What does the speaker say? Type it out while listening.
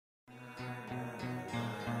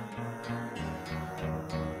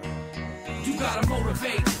gotta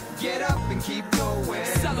motivate. Get up and keep going.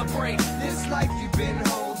 Celebrate This life you've been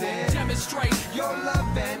holding. Demonstrate your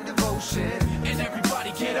love and devotion. And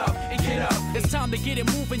everybody get up and get up. It's time to get it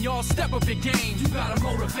moving, y'all. Step up your game. You gotta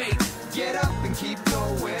motivate. Get up and keep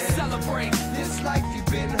going. Celebrate this life you've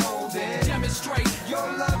been holding. Demonstrate your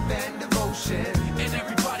love and devotion. And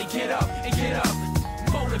everybody get up and get up.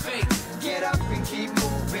 Motivate. Get up and keep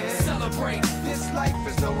moving. Celebrate this life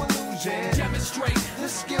is no illusion. Demonstrate the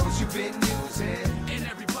skills you've been using. And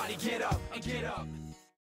everybody get up and get up.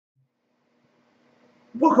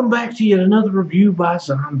 Welcome back to yet another review by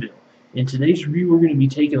Zombill. In today's review, we're going to be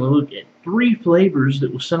taking a look at 3 flavors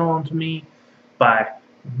that were sent on to me by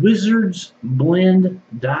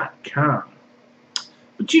wizardsblend.com.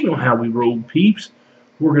 But you know how we roll, peeps.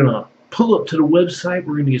 We're going to pull up to the website,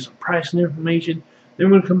 we're going to get some pricing information, then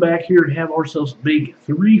we're going to come back here and have ourselves a big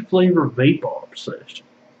 3-flavor vape off session.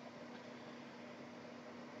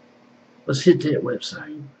 Let's hit that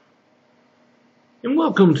website. And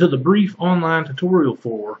welcome to the brief online tutorial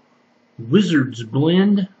for Wizards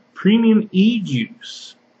Blend Premium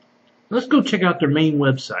E-Juice. Let's go check out their main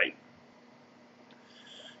website.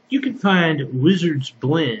 You can find Wizards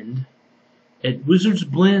Blend at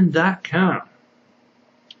wizardsblend.com.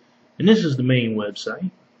 And this is the main website.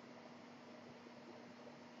 You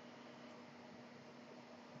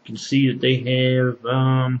can see that they have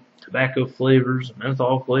tobacco flavors,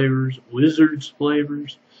 menthol flavors, Wizards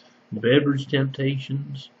flavors, Beverage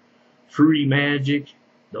Temptations, Fruity Magic,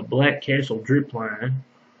 the Black Castle drip line.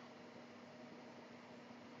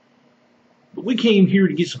 But we came here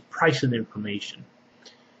to get some pricing information.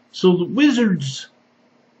 So the Wizards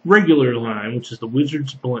regular line, which is the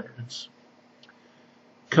Wizards Blends,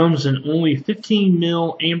 comes in only 15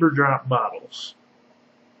 ml amber drop bottles.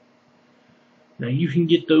 Now you can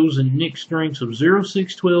get those in nic strengths of 0,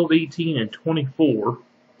 6, 12, 18, and 24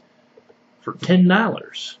 for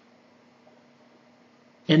 $10.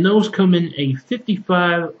 And those come in a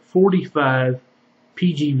 55-45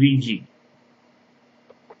 PGVG.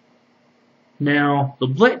 Now, the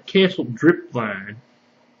Black Castle drip line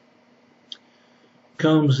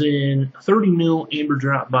comes in 30 ml amber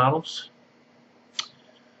drop bottles,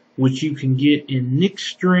 which you can get in nic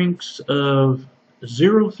strengths of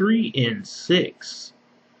 0, 3, and 6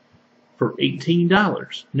 for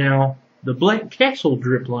 $18. Now, the Black Castle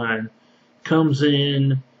drip line comes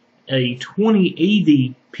in a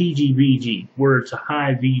 2080 PGVG, where it's a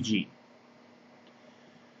high VG.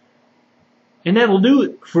 And that'll do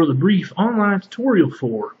it for the brief online tutorial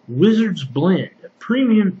for Wizards Blend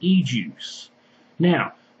Premium E-Juice.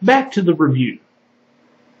 Now, back to the review.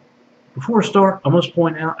 Before I start, I must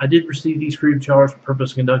point out I did receive these free of charge for the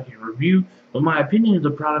purpose of conducting a review, but my opinion of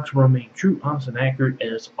the products will remain true, honest, and accurate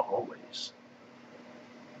as always.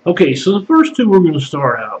 Okay, so the first 2 we're going to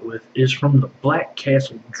start out with is from the Black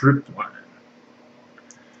Castle drip line.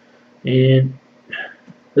 And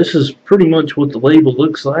this is pretty much what the label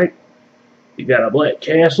looks like. You got a Black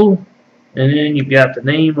Castle, and then you've got the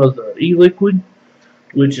name of the e-liquid,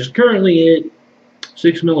 which is currently at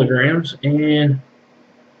 6 milligrams, and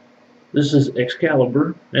this is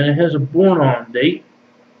Excalibur, and it has a born on date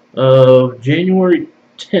of January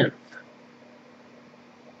 10th.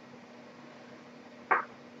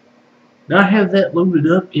 Now I have that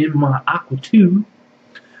loaded up in my Aqua 2,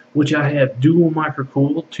 which I have dual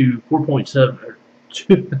microcoil to 0.47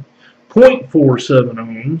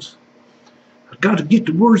 ohms. I've got to get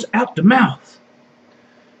the words out the mouth.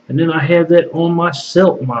 And then I have that on my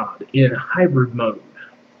Celt mod in hybrid mode.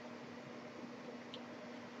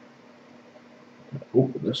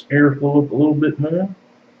 Open this airflow up a little bit more,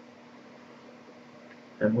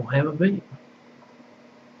 and we'll have a vape.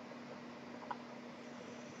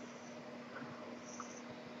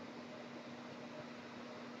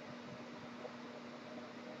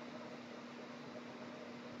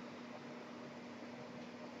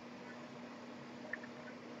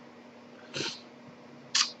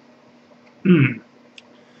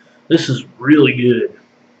 This is really good.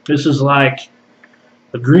 This is like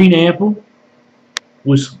a green apple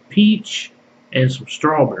with some peach and some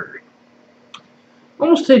strawberry.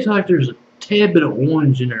 Almost tastes like there's a tad bit of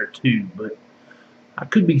orange in there too, but it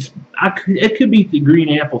could be the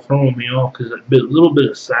green apple throwing me off because a little bit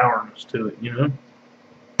of sourness to it, you know.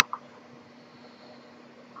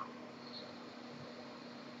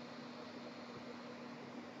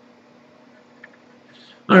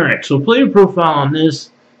 Alright, so flavor profile on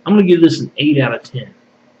this, I'm going to give this an 8 out of 10.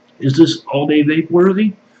 Is this all-day vape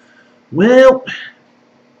worthy? Well,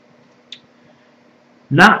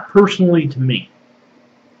 not personally to me.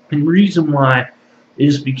 And the reason why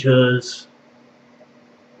is because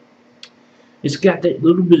It's got that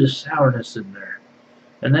little bit of sourness in there.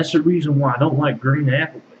 And that's the reason why I don't like green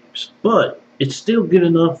apple vapes. But it's still good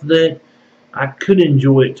enough that I could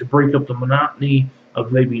enjoy it to break up the monotony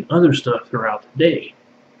of vaping other stuff throughout the day.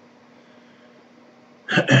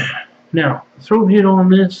 Now, throw hit on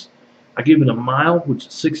this, I give it a mild, which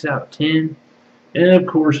is 6 out of 10. And of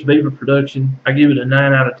course, vapor production, I give it a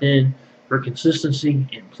 9 out of 10 for consistency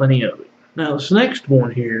and plenty of it. Now, this next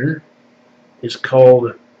one here is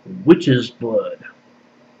called Witch's Blood.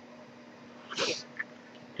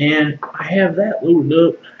 And I have that loaded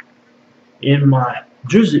up in my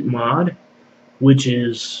Drizzt mod, which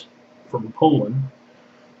is from Poland.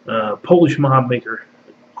 Polish mod maker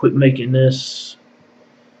quit making this.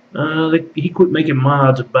 He quit making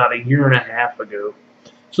mods about a year and a half ago.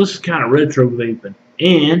 So this is kind of retro vaping.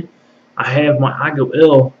 And I have my iGo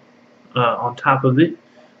L on top of it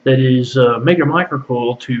that is mega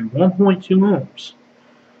microcoil to 1.2 ohms.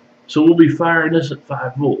 So we'll be firing this at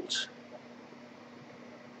 5 volts.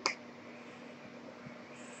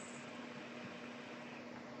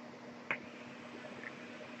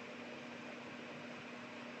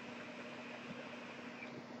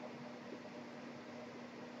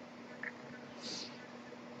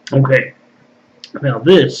 Okay, now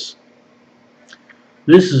this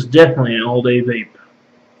is definitely an all-day vape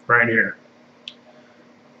right here.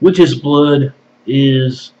 Witch's Blood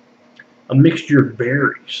is a mixture of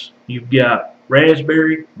berries. You've got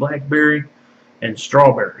raspberry, blackberry, and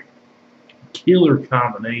strawberry. Killer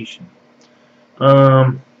combination.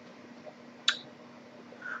 I'm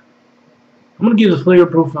going to give the flavor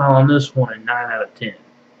profile on this one a 9 out of 10.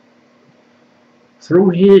 Throw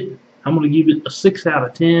hit, I'm going to give it a 6 out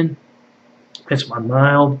of 10. That's my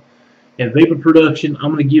mild. And vapor production,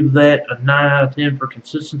 I'm going to give that a 9 out of 10 for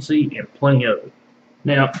consistency and plenty of it.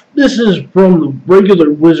 Now, this is from the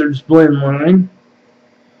regular Wizards Blend line.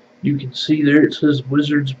 You can see there it says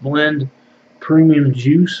Wizards Blend Premium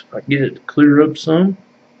Juice. If I get it to clear up some,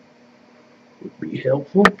 would be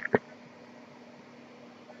helpful.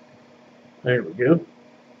 There we go.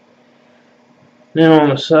 Now on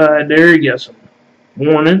the side there, you got some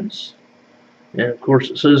warnings. And of course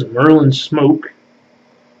it says Merlin Smoke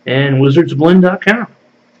and wizardsblend.com.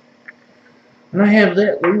 And I have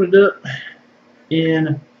that loaded up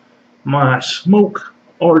in my Smoke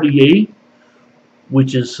RDA,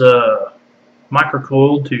 which is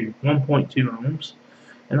microcoiled to 1.2 ohms.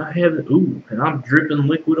 And I have it, ooh, and I'm dripping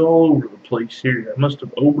liquid all over the place here. I must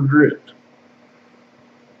have over dripped.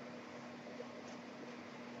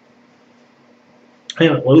 I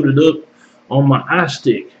have it loaded up on my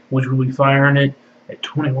iStick, which will be firing it at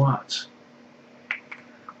 20 watts.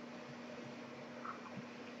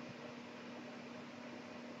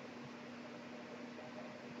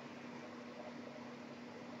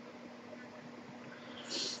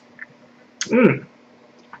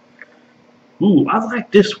 Ooh, I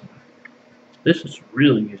like this one. This is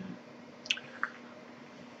really good.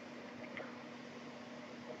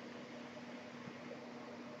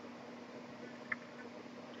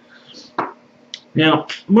 Now,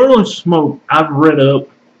 Merlin Smoke, I've read up,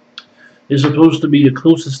 is supposed to be the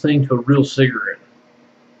closest thing to a real cigarette.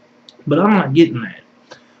 But I'm not getting that.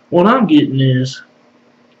 What I'm getting is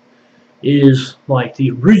like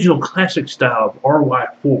the original classic style of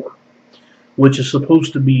RY4, which is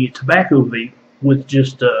supposed to be a tobacco vape with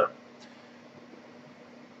just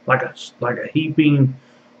like a heaping,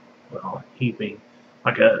 it's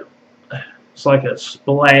like a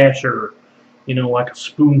splash, or like a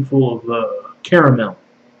spoonful of caramel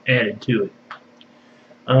added to it.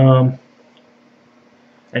 And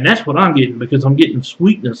that's what I'm getting, because I'm getting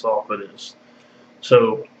sweetness off of this.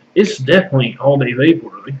 So it's definitely all day vape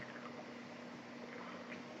worthy.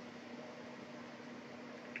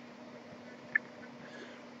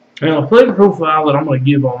 Now the flavor profile that I'm going to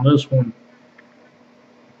give on this one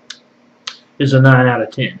is a 9 out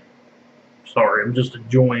of 10. Sorry, I'm just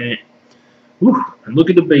enjoying it. Whew, and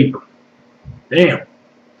look at the vapor. Damn.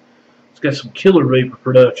 It's got some killer vapor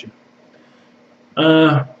production.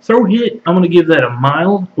 Throw hit, I'm going to give that a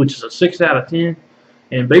mild, which is a 6 out of 10.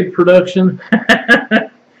 And vapor production,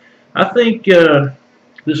 I think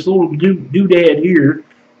this little doodad here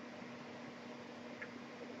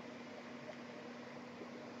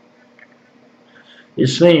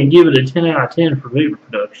is saying give it a 10 out of 10 for vapor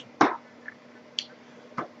production.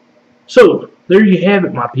 So, there you have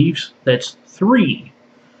it, my peeps. That's 3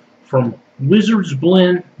 from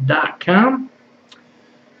wizardsblend.com.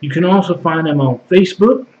 You can also find them on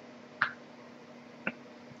Facebook.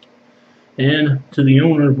 And to the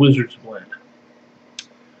owner of Wizards Blend.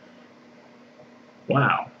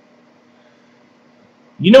 Wow.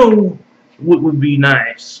 You know what would be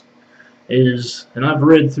nice? is, and I've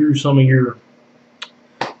read through some of your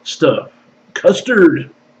stuff,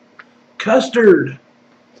 custard,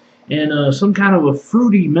 and some kind of a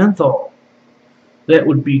fruity menthol. That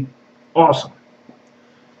would be awesome.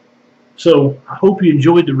 So I hope you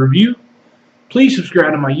enjoyed the review. Please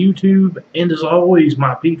subscribe to my YouTube, and as always,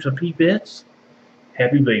 my peeps and peepettes,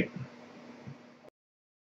 happy vaping.